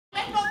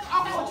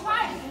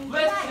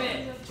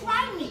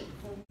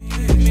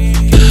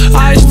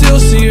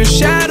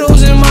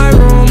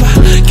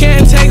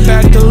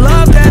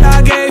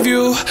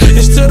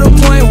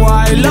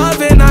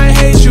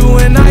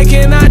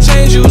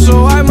replace you,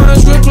 so I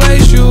must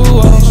replace you.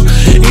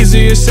 Oh,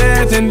 easier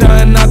said than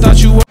done. I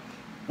thought you were.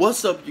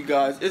 What's up, you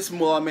guys? It's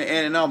Muhammad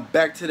and I'm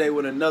back today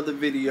with another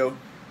video.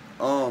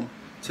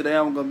 Today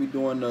I'm gonna be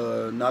doing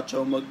a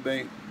nacho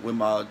mukbang with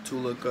my two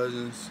little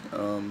cousins.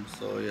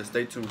 So yeah,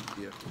 stay tuned.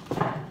 Yeah.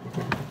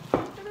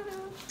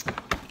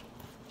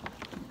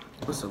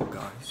 What's up,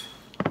 guys?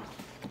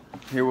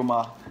 Here with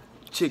my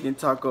chicken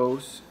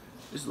tacos.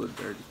 This look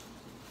dirty.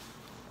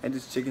 And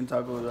this chicken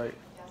tacos, right?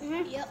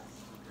 Mm-hmm. Yep.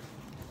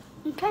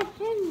 Okay.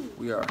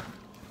 We are.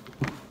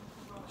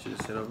 Should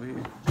have sit over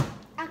here.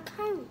 I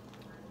can't.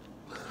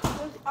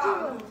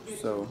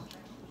 So,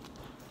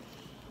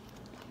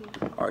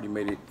 already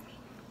made it.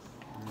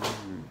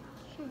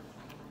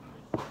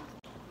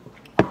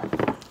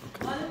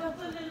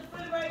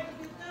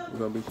 We're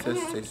gonna be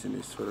tasting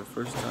this for the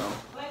first time.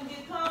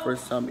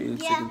 First time eating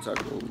chicken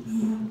tacos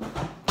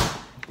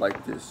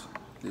like this.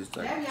 This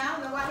type.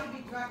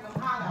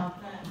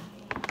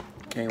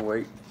 Can't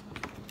wait.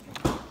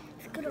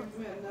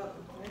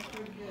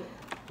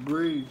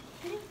 Breathe.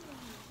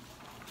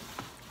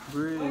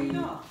 Breathe.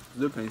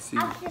 Look, I see.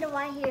 I'll sit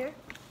right here.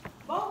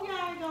 Both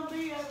y'all ain't gonna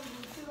be able to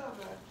sit up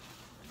there.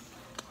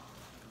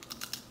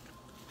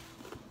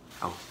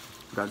 Oh,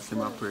 got to say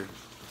my prayer.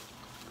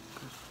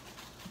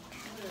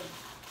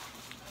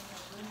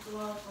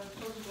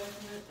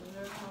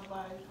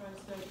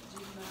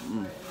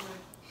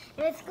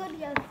 It's good to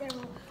go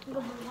zero.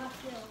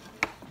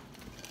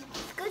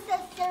 It's good to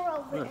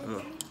zero.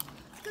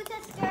 It's good to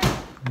zero.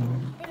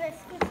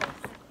 It's good to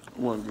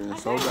One getting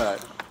so bad.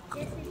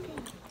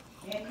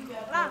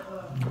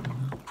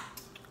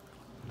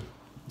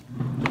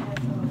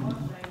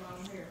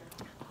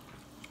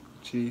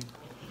 Cheese.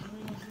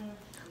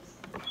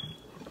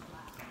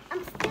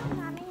 I'm still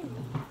not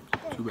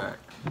in. Too bad.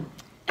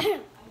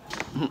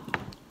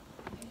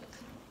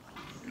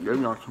 They're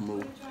not to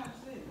move.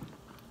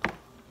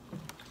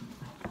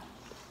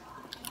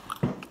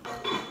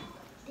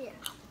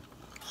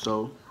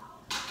 So,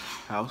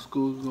 how's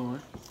school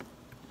going?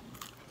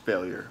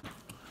 Failure.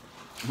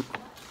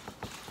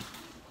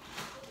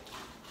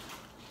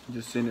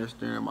 Just sitting there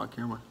staring at my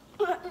camera.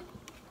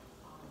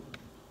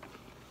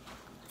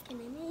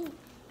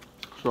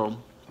 So,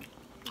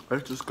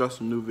 let's discuss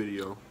a new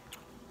video.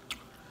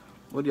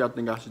 What do y'all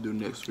think I should do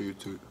next for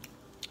YouTube?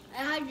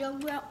 I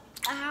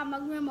had my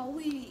grandma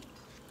weed.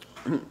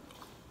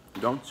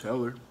 Don't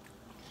tell her.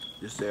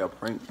 Just say a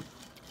prank.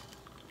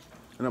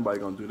 Ain't nobody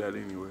gonna do that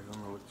anyway. I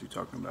don't know what you're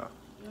talking about.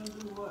 You gonna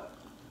do what?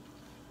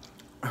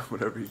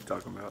 Whatever he's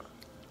talking about.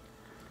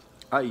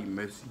 I eat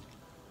messy.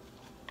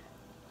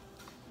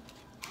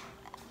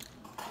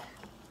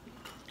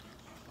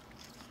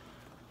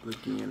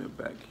 Looking in the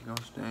back, he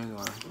gonna stand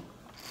on.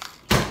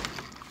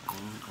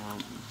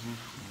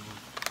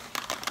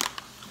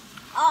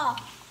 Oh.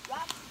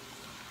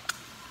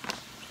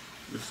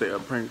 Just say a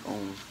prank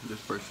on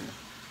this person.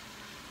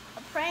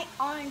 A prank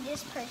on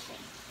this person.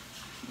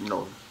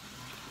 No.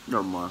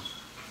 Never mind.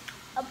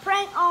 A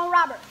prank on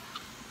Robert.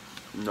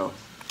 No.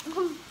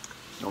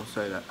 Don't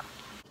say that.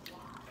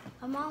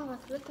 My mom was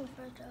looking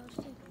for those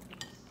too.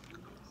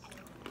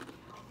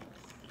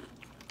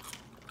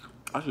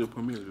 I should have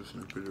put me this in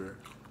the refrigerator.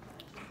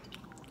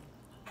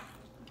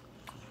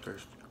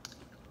 Thirsty.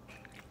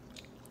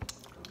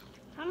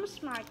 I'm a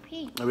smart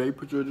pea. Maybe you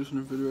put your juice in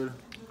the refrigerator.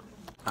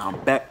 I'm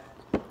back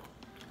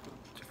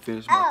to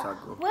finish my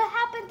taco. What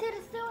happened to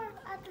the store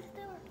at the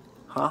store?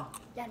 Huh?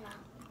 Yeah, no.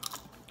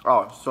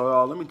 Oh,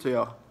 so let me tell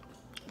y'all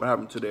what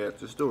happened today at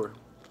the store.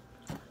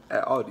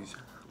 At Aldi's.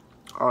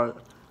 Alright.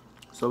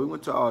 So we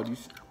went to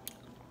Aldi's.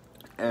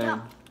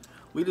 And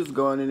we just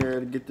going in there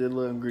to get the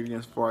little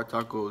ingredients for our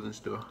tacos and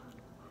stuff.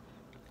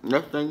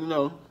 Next thing you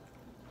know,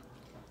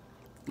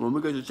 when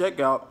we get to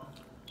checkout,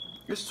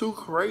 it's two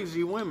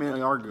crazy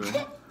women arguing.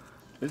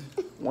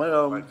 One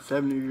of them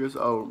 70 years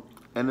old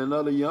and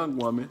another young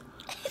woman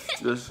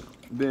just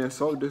being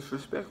so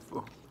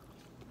disrespectful.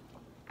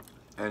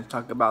 And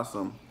talk about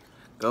some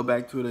go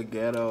back to the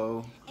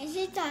ghetto. And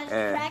she thought it's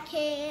a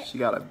crackhead. She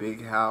got a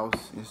big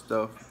house and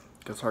stuff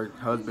because her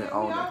husband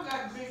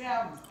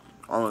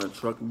owned a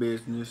truck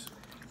business.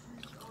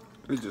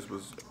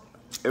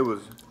 It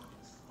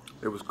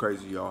was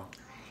crazy, y'all.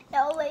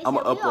 I'm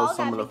gonna upload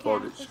some of the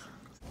footage.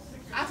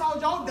 I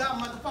told your dumb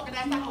motherfucker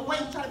that's not away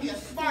trying to be a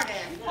smart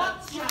ass.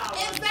 Fuck y'all.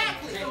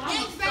 Exactly.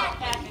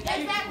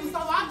 So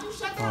why don't you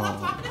shut the hell up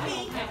talking to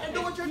me and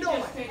do what you're doing?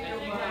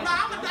 No,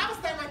 I'm gonna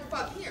stay right the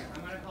fuck here.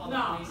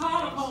 No,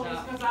 call the police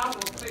because I will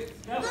fix it.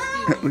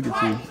 Look at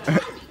you.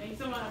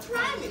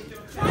 Try me.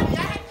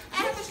 I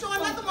had to show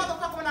another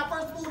motherfucker when I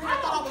first moved here. I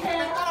thought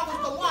I was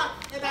the one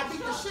and I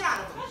beat the shit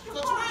out of him.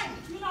 So try me.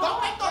 Don't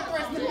make no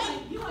threats to me.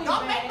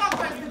 Don't make no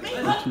threats to me.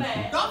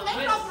 Don't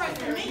make no threats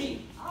to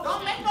me.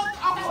 Don't make no.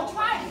 Okay, so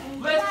try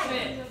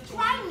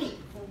me.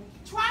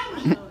 Try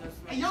me.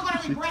 And you're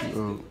gonna regret it.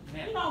 You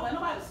know,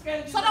 nobody's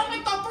scared. So don't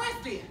make no threats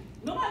then.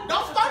 Don't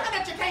start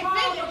that you can't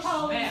finish. Don't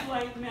start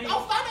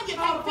that you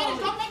can't finish.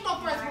 Don't make no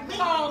threats with me.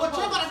 What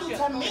you're gonna do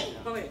to me?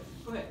 Go ahead.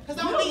 Because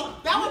that would be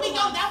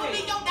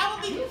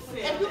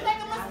if you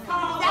take a mistake,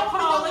 that would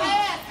be your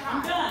last time.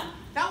 I'm done.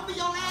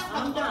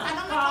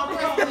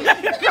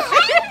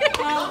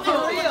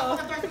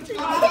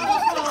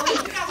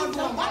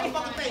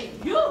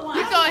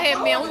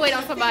 wait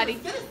on somebody.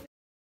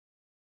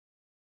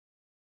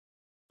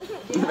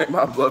 Make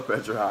my blood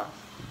pressure high.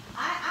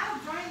 I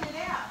drained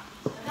it out.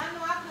 And I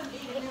know I couldn't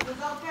eat it and it was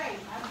okay.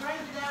 I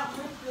drained it out,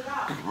 rinsed it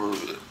off.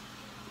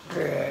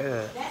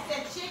 That's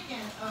that chicken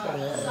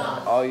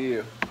sauce. Oh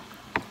yeah.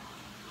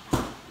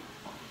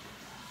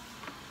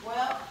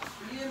 Well,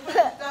 you didn't put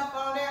the stuff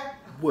on there?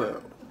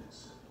 Well,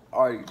 I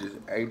already just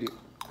ate it.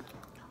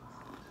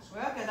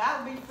 Well, because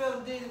I would be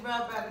feeling dizzy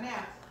right about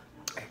now.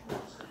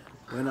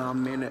 When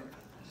I'm in it,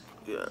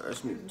 yeah,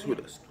 that's me to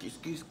the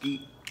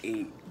ski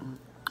eat.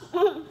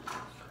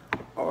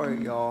 Alright,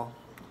 y'all.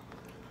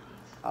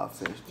 I'll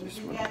finish this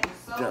You one. got your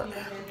sodium in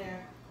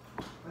there.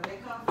 But they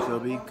come from She'll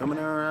be coming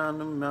around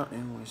the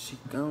mountain when she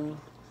gone.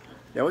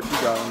 Yeah, what you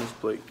got on this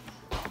plate?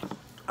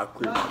 I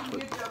cleared my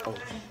plate. Oh.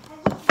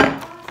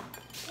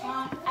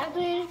 I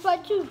cleaned this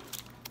plate too.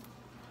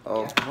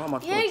 Oh, why am I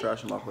throwing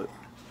trash in my plate?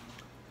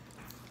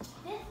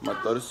 I'm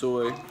gonna throw this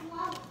away.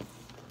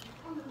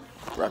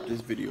 Wrap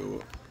this video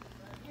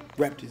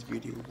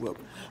up.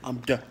 I'm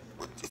done.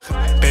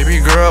 Baby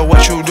girl,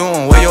 what you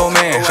doing? Where your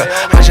man?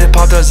 I just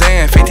popped a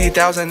Zan,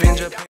 50,000 in Japan.